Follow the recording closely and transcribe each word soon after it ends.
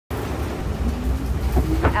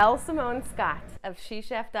Elle Simone Scott of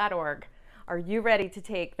shechef.org. Are you ready to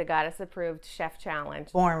take the Goddess-approved chef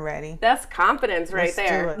challenge? Born ready. That's confidence right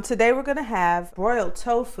there. Let's do it. Today we're gonna have broiled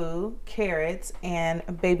tofu, carrots, and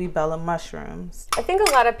baby bella mushrooms. I think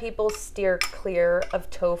a lot of people steer clear of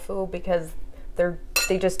tofu because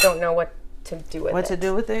they just don't know what to do with it. What to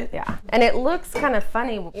do with it? Yeah. And it looks kind of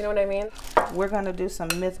funny, you know what I mean? We're gonna do some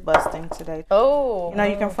myth busting today. Oh. You know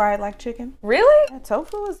you can fry it like chicken? Really? Yeah,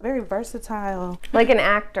 tofu is very versatile. Like an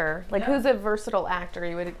actor. Like who's a versatile actor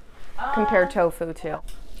you would compare tofu to?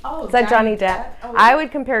 Oh, is that Johnny Depp? Oh, I would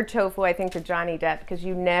compare tofu, I think, to Johnny Depp because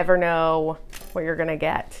you never know what you're gonna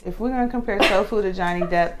get. If we're gonna compare tofu to Johnny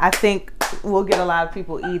Depp, I think we'll get a lot of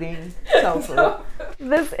people eating tofu.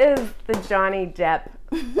 This is the Johnny Depp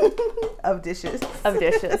of dishes.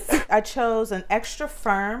 I chose an extra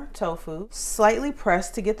firm tofu, slightly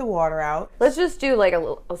pressed to get the water out. Let's just do like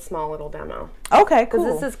a small little demo. Okay, cool.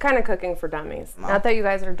 Because this is kind of cooking for dummies. Not that you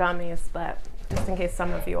guys are dummies, but just in case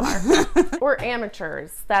some of you are. Or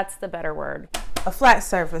amateurs, that's the better word. A flat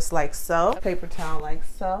surface like so, paper towel like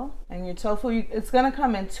so, and your tofu, it's gonna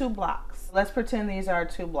come in 2 blocks. Let's pretend these are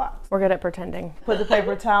 2 blocks. We're good at pretending. Put the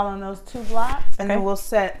paper towel on those 2 blocks, and then we'll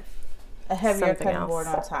set a heavier cutting board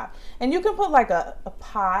on top. And you can put like a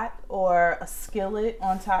pot or a skillet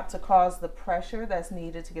on top to cause the pressure that's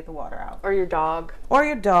needed to get the water out. Or your dog. Or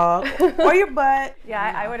your dog. Or your butt.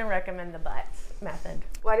 Yeah, I wouldn't recommend the butt method.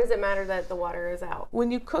 Why does it matter that the water is out?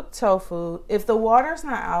 When you cook tofu, if the water's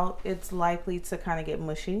not out, it's likely to kind of get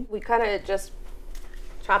mushy. We kind of just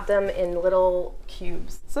chop them in little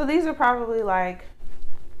cubes. So these are probably like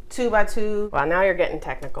 2 by 2. Wow, now you're getting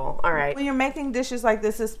technical. All right. When you're making dishes like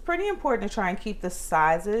this, it's pretty important to try and keep the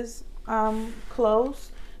sizes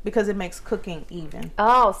close because it makes cooking even.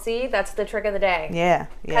 Oh, see? That's the trick of the day. Yeah.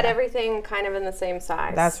 Cut everything kind of in the same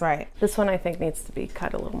size. That's right. This one I think needs to be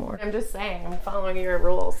cut a little more. I'm just saying, I'm following your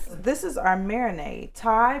rules. This is our marinade.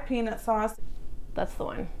 Thai peanut sauce. That's the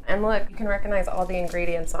one. And look, you can recognize all the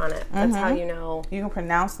ingredients on it. That's how you know. You can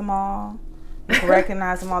pronounce them all. You can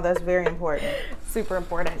recognize them all. That's very important. Super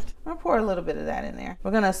important. I'm gonna pour a little bit of that in there.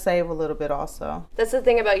 We're gonna save a little bit also. That's the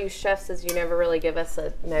thing about you chefs is you never really give us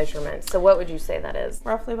a measurement. So what would you say that is?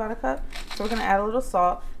 Roughly about a cup. So we're gonna add a little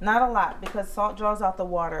salt. Not a lot because salt draws out the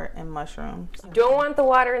water in mushrooms. You don't want the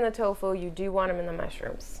water in the tofu. You do want them in the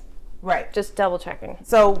mushrooms. Right. Just double checking.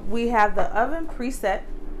 So we have the oven preset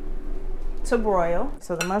to broil.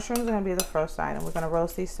 So the mushrooms are gonna be the first item. We're gonna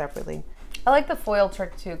roast these separately. I like the foil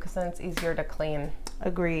trick too because then it's easier to clean.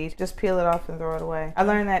 Agreed. Just peel it off and throw it away. I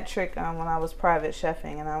learned that trick when I was private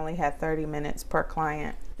chefing and I only had 30 minutes per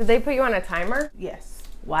client. Did they put you on a timer? Yes.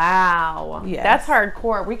 Wow. Yes. That's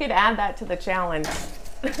hardcore. We could add that to the challenge.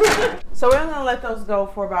 So we're gonna let those go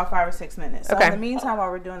for about 5 or 6 minutes. So okay. In the meantime, while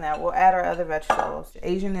we're doing that, we'll add our other vegetables.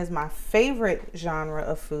 Asian is my favorite genre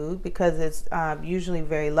of food because it's usually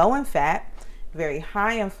very low in fat, very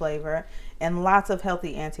high in flavor, and lots of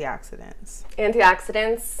healthy antioxidants.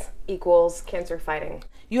 Antioxidants equals cancer fighting.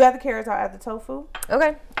 You add the carrots, I'll add the tofu.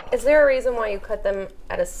 Okay. Is there a reason why you cut them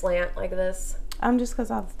at a slant like this? Just because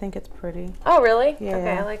I think it's pretty. Oh, really? Yeah.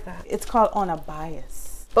 Okay, I like that. It's called on a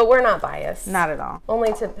bias. But we're not biased. Not at all.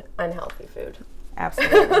 Only to unhealthy food.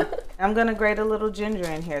 Absolutely. I'm gonna grate a little ginger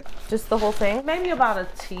in here. Just the whole thing? Maybe about a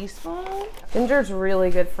teaspoon. Ginger's really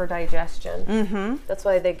good for digestion. Mm-hmm. That's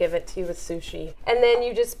why they give it to you with sushi. And then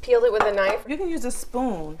you just peel it with a knife? You can use a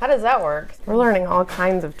spoon. How does that work? We're learning all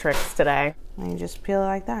kinds of tricks today. And you just peel it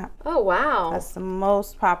like that. Oh, wow. That's the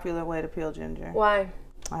most popular way to peel ginger. Why?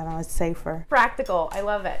 I don't know, it's safer. Practical. I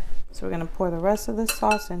love it. So we're gonna pour the rest of the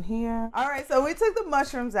sauce in here. All right, so we took the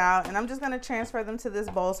mushrooms out and I'm just gonna transfer them to this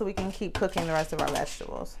bowl so we can keep cooking the rest of our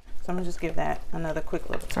vegetables. So I'm gonna just give that another quick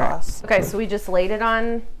little toss. Okay, so we just laid it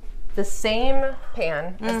on the same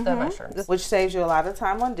pan as the mushrooms. Which saves you a lot of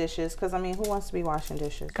time on dishes, because I mean, who wants to be washing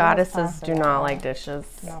dishes? Goddesses do not like dishes.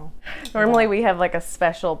 No. Normally we have like a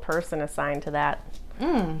special person assigned to that.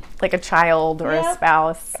 Like a child or a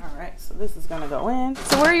spouse. All right, so this is gonna go in.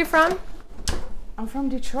 So where are you from? I'm from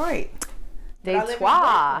Detroit.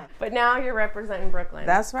 Detroit. But now you're representing Brooklyn.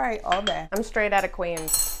 That's right, all day. I'm straight out of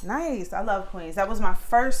Queens. Nice, I love Queens. That was my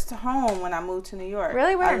first home when I moved to New York.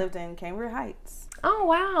 Really? Where? I lived in Cambridge Heights. Oh,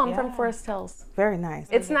 wow, I'm from Forest Hills. Very nice.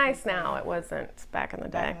 It's nice now, it wasn't back in the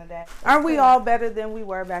day. Aren't we all better than we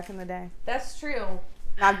were back in the day? That's true.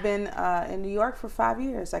 I've been in New York for 5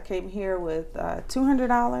 years. I came here with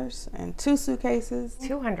 $200 and 2 suitcases.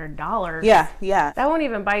 $200? Yeah, yeah. That won't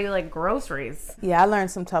even buy you like groceries. Yeah, I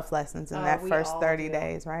learned some tough lessons in that first 30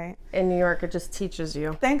 days, right? In New York, it just teaches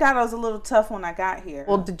you. Thank God I was a little tough when I got here.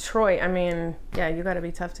 Well, Detroit, I mean, yeah, you got to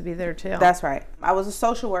be tough to be there too. That's right. I was a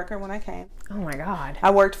social worker when I came. Oh my God.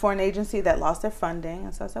 I worked for an agency that lost their funding.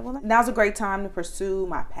 And so I said, well, now's a great time to pursue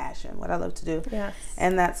my passion, what I love to do. Yes.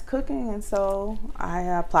 And that's cooking. And so I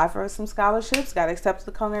applied for some scholarships, got accepted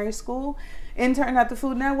to culinary school, interned at the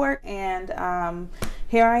Food Network. And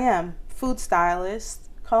here I am, food stylist,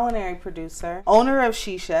 culinary producer, owner of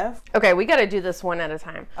She Chef. Okay, we got to do this one at a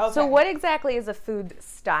time. Okay. So what exactly is a food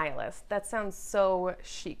stylist? That sounds so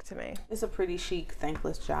chic to me. It's a pretty chic,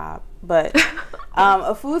 thankless job. But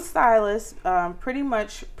a food stylist pretty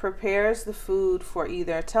much prepares the food for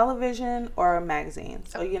either a television or a magazine.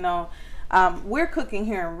 So, you know, we're cooking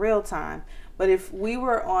here in real time. But if we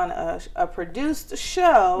were on a produced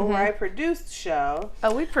show, right, produced show.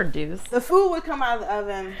 Oh, we produce. The food would come out of the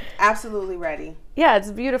oven absolutely ready. Yeah,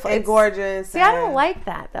 it's beautiful. It's gorgeous. See, I don't like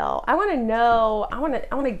that though. I want to know. I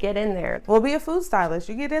want to get in there. Well, be a food stylist.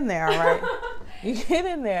 You get in there, all right? You get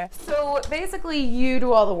in there. So basically, you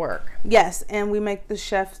do all the work. Yes, and we make the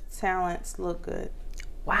chef's talents look good.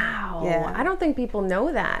 Wow. Yeah. I don't think people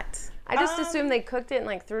know that. I just assumed they cooked it and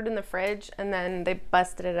like threw it in the fridge and then they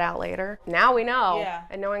busted it out later. Now we know. Yeah.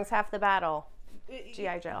 And knowing's half the battle.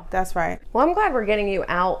 G.I. Joe. That's right. Well, I'm glad we're getting you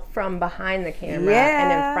out from behind the camera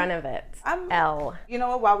and in front of it. Elle. You know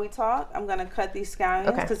what? While we talk, I'm going to cut these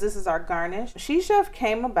scallions because this is our garnish. She Chef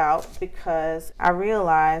came about because I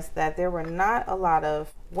realized that there were not a lot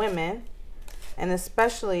of women, and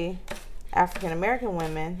especially African American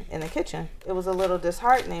women, in the kitchen. It was a little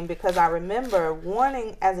disheartening because I remember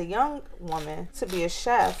wanting as a young woman to be a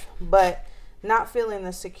chef, but not feeling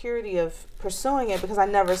the security of pursuing it because I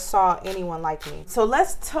never saw anyone like me. So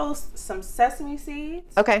let's toast some sesame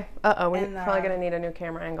seeds. Okay. We're probably gonna need a new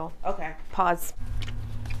camera angle. Okay. Pause.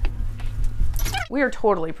 We are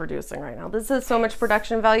totally producing right now. This is so much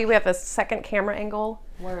production value. We have a second camera angle.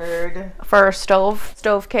 Word. For our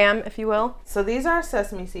stove cam, if you will. So these are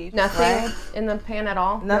sesame seeds. Nothing in the pan at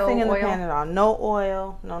all? Nothing no in oil. the pan at all. No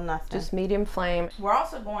oil, no nothing. Just medium flame. We're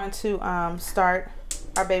also going to start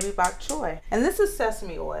our baby bok choy. And this is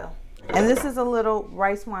sesame oil. And this is a little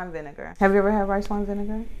rice wine vinegar. Have you ever had rice wine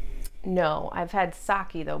vinegar? No, I've had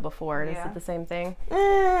sake though before. Is it the same thing?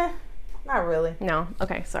 Not really. No.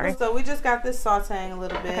 Okay, sorry. So we just got this sauteing a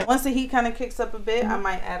little bit. Okay. Once the heat kind of kicks up a bit, I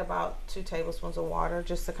might add about 2 tablespoons of water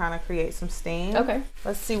just to kind of create some steam. Okay.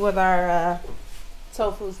 Let's see what our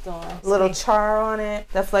tofu's doing. A little char on it.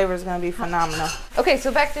 The flavor is going to be phenomenal. Okay,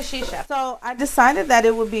 so back to She Chef. So I decided that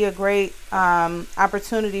it would be a great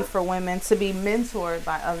opportunity for women to be mentored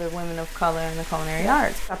by other women of color in the culinary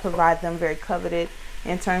arts. I provide them very coveted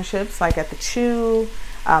internships like at the Chew,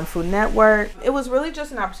 Food Network. It was really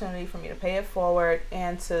just an opportunity for me to pay it forward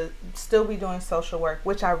and to still be doing social work,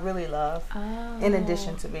 which I really love, in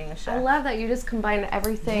addition to being a chef. I love that you just combined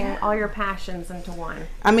everything, all your passions into one.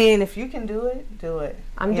 I mean, if you can do it, do it.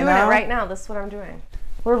 I'm doing it right now. This is what I'm doing.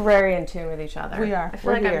 We're very in tune with each other. We are. I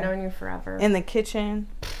feel like I've known you forever. In the kitchen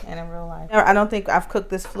and in real life. I don't think I've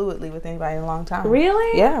cooked this fluidly with anybody in a long time.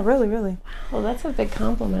 Really? Yeah, really, really. Well, that's a big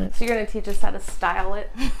compliment. So you're going to teach us how to style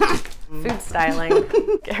it? Food styling.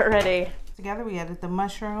 Get ready. Together we added the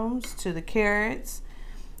mushrooms to the carrots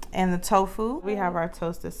and the tofu. We have our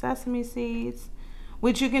toasted sesame seeds,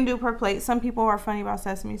 which you can do per plate. Some people are funny about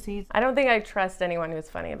sesame seeds. I don't think I trust anyone who's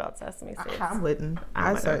funny about sesame seeds. I wouldn't.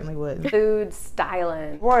 I certainly wouldn't. Food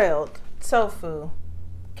styling. Broiled tofu,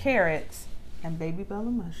 carrots, and baby bella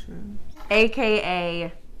mushrooms.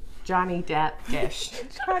 AKA Johnny Depp dish.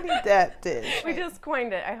 Johnny Depp dish. We just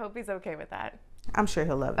coined it. I hope he's okay with that. I'm sure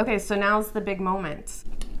he'll love it. Okay, so now's the big moment.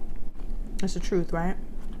 It's the truth, right?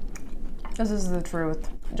 This is the truth.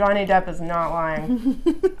 Johnny Depp is not lying.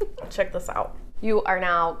 Check this out. You are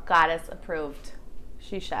now goddess approved.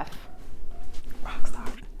 She Chef. Rockstar.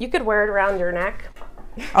 You could wear it around your neck.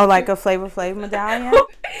 Oh, like a Flavor Flav medallion?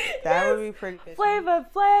 That would be pretty good. Flavor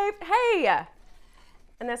Flav. Hey!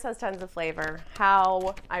 And this has tons of flavor.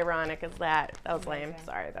 How ironic is that? That was lame.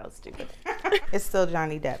 Sorry, that was stupid. It's still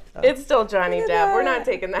Johnny Depp, though. It's still Johnny Depp. We're not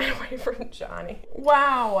taking that away from Johnny.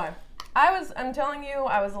 Wow. I'm telling you,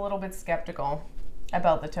 I was a little bit skeptical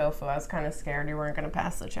about the tofu. I was kind of scared you weren't going to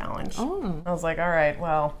pass the challenge. Oh. I was like, all right,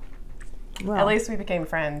 well, at least we became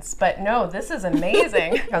friends. But no, this is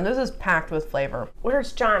amazing. And this is packed with flavor.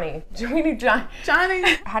 Where's Johnny? Do we need Johnny? Johnny!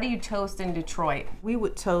 How do you toast in Detroit? We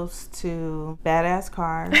would toast to badass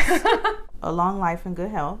cars, a long life and good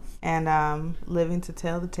health, and living to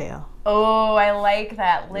tell the tale. Oh, I like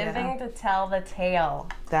that. Living to tell the tale.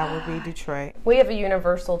 That would be Detroit. We have a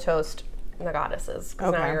universal toast, the goddesses,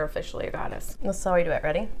 because now Okay. you're officially a goddess. This is how we do it.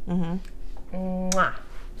 Ready? Mwah.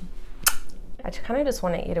 I kind of just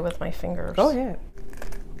want to eat it with my fingers. Go ahead.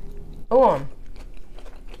 Oh,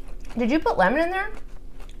 did you put lemon in there?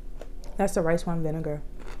 That's the rice wine vinegar.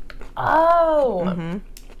 Oh,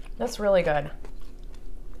 that's really good.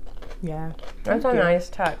 Yeah. That's a nice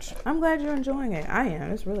touch. I'm glad you're enjoying it. I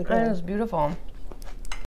am. It's really That good. is beautiful.